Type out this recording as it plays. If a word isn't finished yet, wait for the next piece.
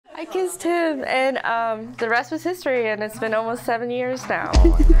kissed him, and the rest was history, and it's been almost 7 years now. Oh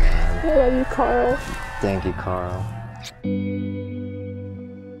my God. I love you, Carl. Thank you, Carl.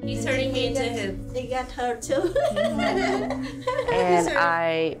 He's turning me into him. They got her too. And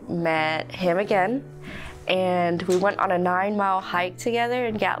I met him again, and we went on a 9-mile hike together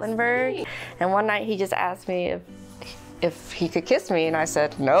in Gatlinburg. And one night he just asked me if he could kiss me, and I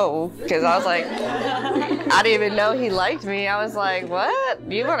said no, because I was like, I didn't even know he liked me. I was like, what?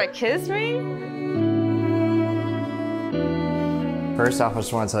 You want to kiss me? First off, I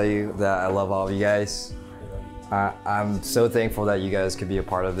just want to tell you that I love all of you guys. I'm so thankful that you guys could be a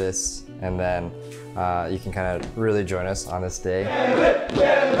part of this, and then you can kind of really join us on this day.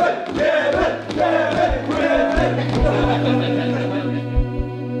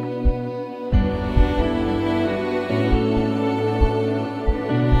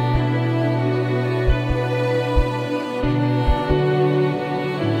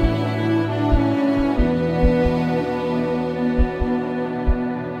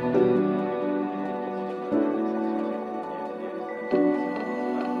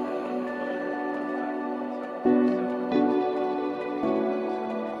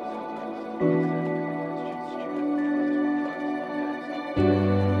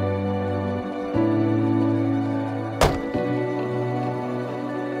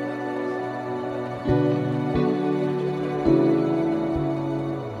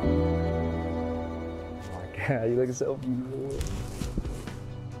 You look so beautiful.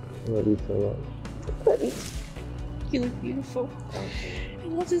 I love you so much. You look beautiful. I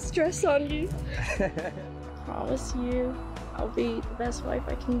love this dress on you. I promise you, I'll be the best wife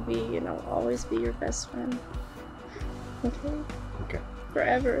I can be, and I'll always be your best friend. Okay? Okay.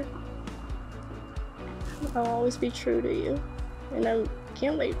 Forever. I'll always be true to you. And I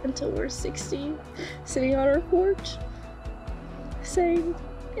can't wait until we're 60, sitting on our porch, saying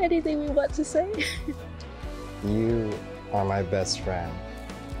anything we want to say. You are my best friend.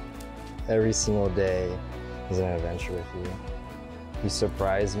 Every single day is an adventure with you. You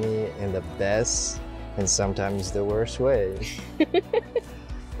surprise me in the best and sometimes the worst ways.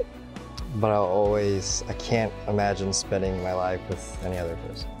 But I can't imagine spending my life with any other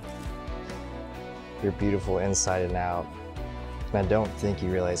person. You're beautiful inside and out, and I don't think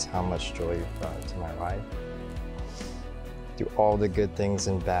you realize how much joy you've brought into my life. Through all the good things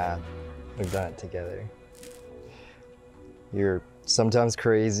and bad, we've done it together. You're sometimes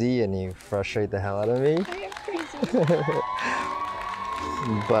crazy and you frustrate the hell out of me. I am crazy.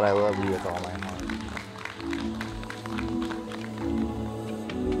 But I love you with all my heart.